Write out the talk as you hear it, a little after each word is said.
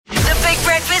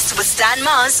Breakfast with Stan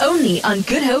Mars. Only on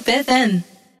Good Hope FM.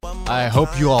 I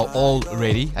hope you are all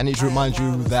ready. I need to remind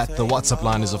you that the WhatsApp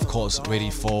line is, of course, ready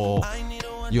for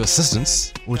your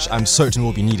assistance, which I'm certain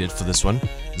will be needed for this one.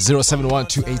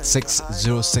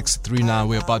 071-286-0639.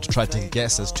 We're about to try to take a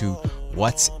guess as to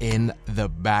what's in the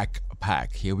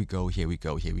backpack. Here we go.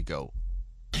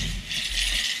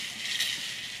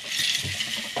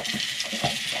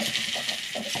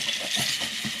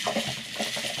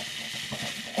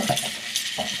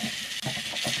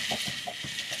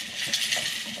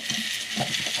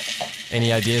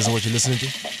 Any ideas on what you're listening to?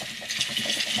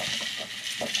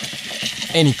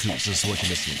 Any clues as to what you're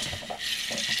listening to?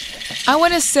 I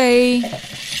want to say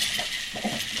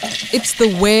it's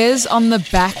the wares on the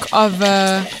back of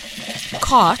a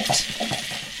cart,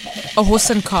 a horse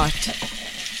and cart.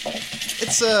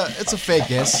 It's a fair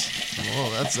guess. Well,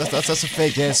 that's a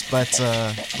fair guess, but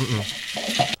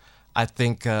I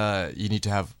think you need to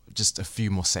have just a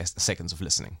few more seconds of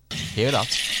listening. Hear it out.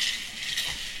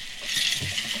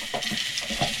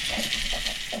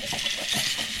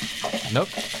 Nope.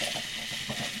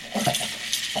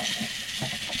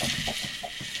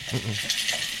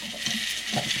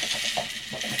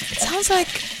 It sounds like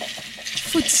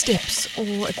footsteps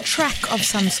or a track of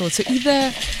some sort. So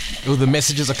either... Oh, the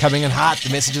messages are coming in hot.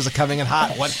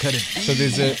 What could it be?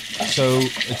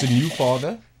 It's a new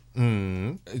father.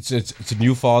 It's a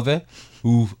new father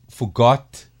who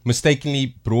mistakenly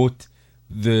brought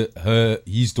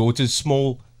his daughter's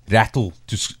small rattle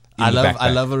to I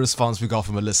love a response we got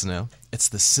from a listener. It's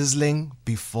the sizzling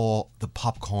before the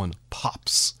popcorn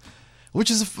pops, which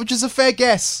is a fair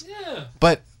guess. Yeah.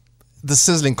 But the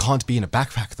sizzling can't be in a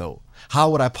backpack, though.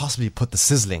 How would I possibly put the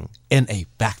sizzling in a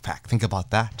backpack? Think about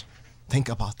that.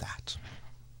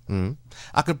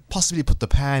 I could possibly put the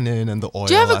pan in and the oil.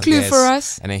 Do you have a clue for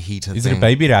us? And a heater. Is it a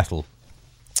baby rattle?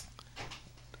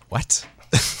 What?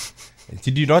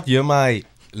 Did you not hear my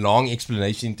long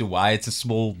explanation into why it's a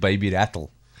small baby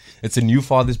rattle? It's a new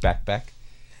father's backpack,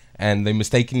 and they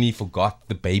mistakenly forgot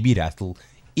the baby rattle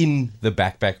in the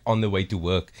backpack on the way to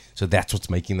work. So that's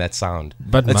what's making that sound.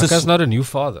 But Maka's not a new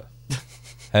father.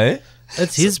 Hey?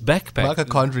 It's his backpack. Maka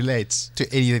can't relate to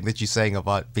anything that you're saying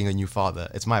about being a new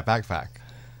father. It's my backpack.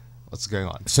 What's going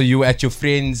on? So you were at your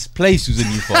friend's place who's a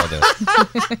new father.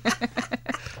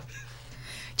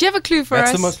 Do you have a clue for us?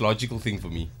 That's the most logical thing for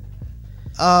me.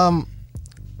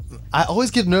 I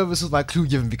always get nervous with my clue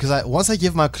giving because once I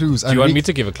give my clues, Do you want me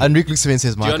to give a clue? Enrique looks at me and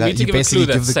says, you want Maka, me to you give a basically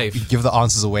clue that's safe? you give the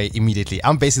answers away immediately.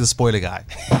 I'm basically the spoiler guy.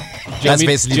 Do you want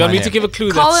me to give a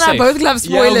clue Carl that's and I safe? both love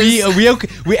spoilers. Yeah,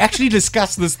 we actually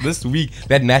discussed this week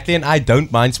that Natalie and I don't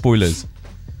mind spoilers.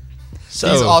 So,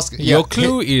 He's asking- your yeah.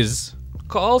 clue is,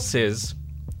 Carl says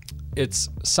it's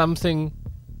something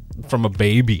from a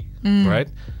baby, right?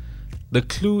 The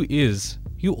clue is,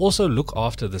 you also look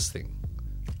after this thing.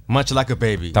 Much like a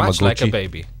baby. Much like a Tamagotchi.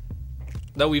 baby.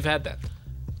 No, we've had that.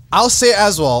 I'll say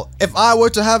as well, if I were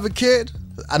to have a kid,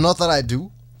 not that I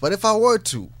do, but if I were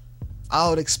to, I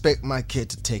would expect my kid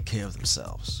to take care of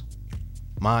themselves.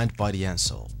 Mind, body, and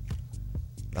soul.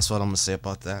 That's what I'm going to say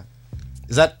about that.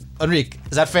 Is that, Enrique,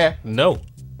 is that fair? No.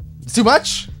 Too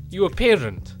much? You a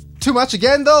parent. Too much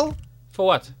again, though? For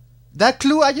what? That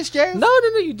clue I just gave? No,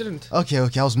 you didn't. Okay,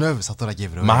 I was nervous. I thought I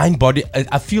gave it away. Mind, body.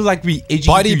 I feel like we edging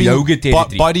Body into being, yoga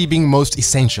territory. body being most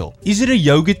essential. Is it a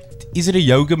yoga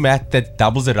mat that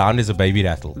doubles around as a baby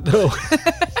rattle? No.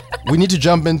 We need to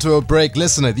jump into a break.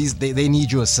 Listener, they need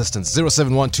your assistance.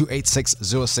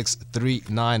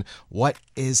 071-286-0639. What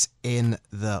is in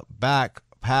the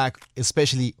backpack?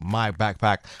 Especially my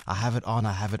backpack. I have it on.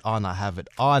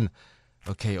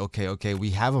 Okay.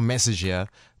 We have a message here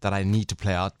that I need to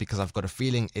play out because I've got a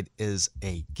feeling it is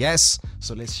a guess.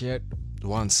 So let's hear it.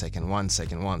 One second.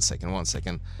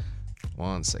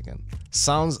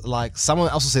 Sounds like, someone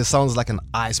also says sounds like an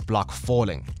ice block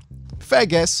falling. Fair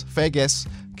guess.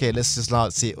 Okay, let's just now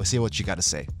see what you got to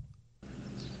say.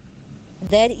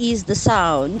 That is the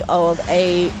sound of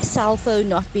a cell phone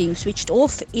not being switched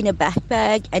off in a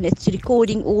backpack, and it's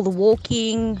recording all the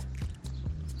walking.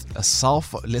 A cell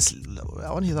phone. I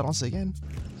want to hear that answer again.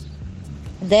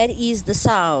 That is the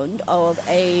sound of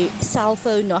a cell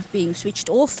phone not being switched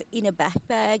off in a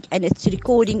backpack, and it's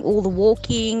recording all the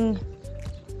walking.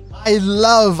 I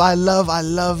love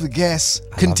the guess.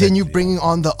 Continue bringing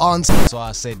on the answer. So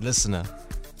I said, listener,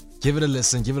 give it a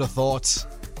listen, give it a thought.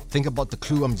 Think about the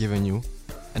clue I'm giving you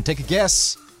and take a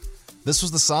guess. This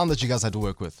was the sound that you guys had to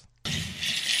work with.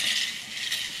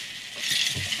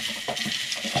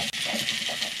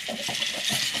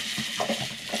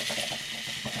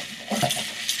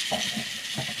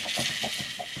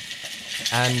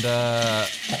 And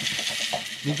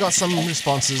We got some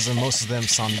responses, and most of them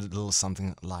sounded a little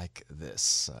something like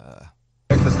this.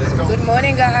 Good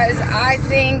morning, guys. I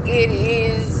think it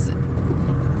is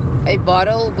a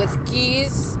bottle with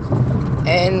keys,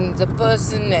 and the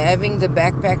person having the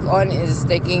backpack on is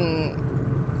taking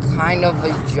kind of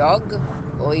a jog,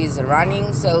 or is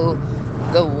running, so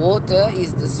the water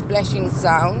is the splashing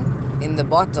sound in the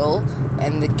bottle,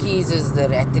 and the keys is the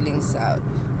rattling sound.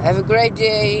 Have a great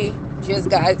day. Cheers,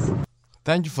 guys.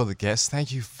 Thank you for the guess.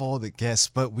 Thank you for the guess.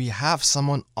 But we have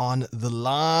someone on the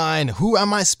line. Who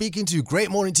am I speaking to? Great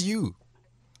morning to you.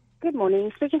 Good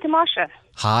morning. Speaking to Marsha.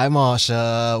 Hi,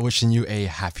 Marsha. Wishing you a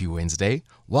happy Wednesday.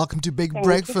 Welcome to Big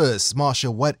Breakfast.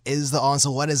 Marsha, what is the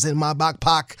answer? What is in my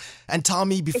backpack? And tell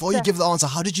me, before you give the answer,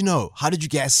 how did you know? How did you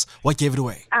guess? What gave it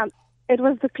away? It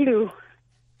was the clue.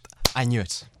 I knew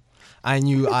it. I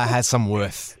knew I had some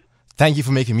worth. Thank you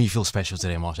for making me feel special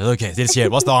today, Marsha. Okay, let's hear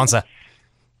it. What's the answer?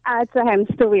 It's a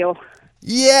hamster wheel.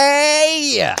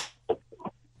 Yay!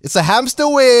 It's a hamster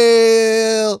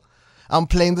wheel. I'm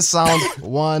playing the sound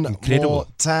one more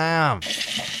time.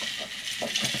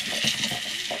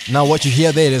 Now what you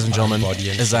hear there, ladies and gentlemen,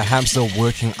 is a hamster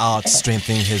working out,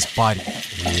 strengthening his body.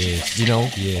 Yes. You know?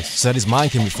 Yes. So that his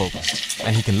mind can be focused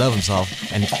and he can love himself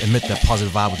and emit that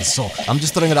positive vibe with his soul. I'm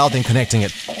just throwing it out there and connecting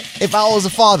it. If I was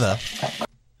a father,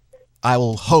 I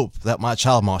will hope that my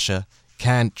child, Marsha,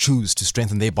 can choose to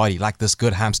strengthen their body like this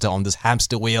good hamster on this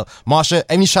hamster wheel. Marsha,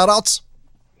 any shout-outs?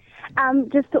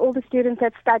 Just to all the students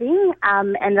that's studying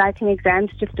and writing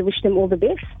exams, just to wish them all the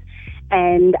best.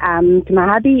 And to my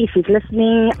hubby, if he's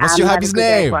listening. What's your hubby's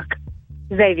name?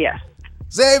 Xavier.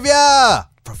 Xavier!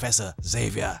 Professor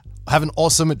Xavier. Have an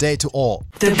awesome day to all.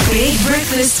 The Big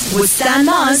Breakfast with Stan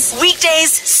Mars.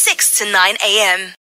 Weekdays 6 to 9 a.m.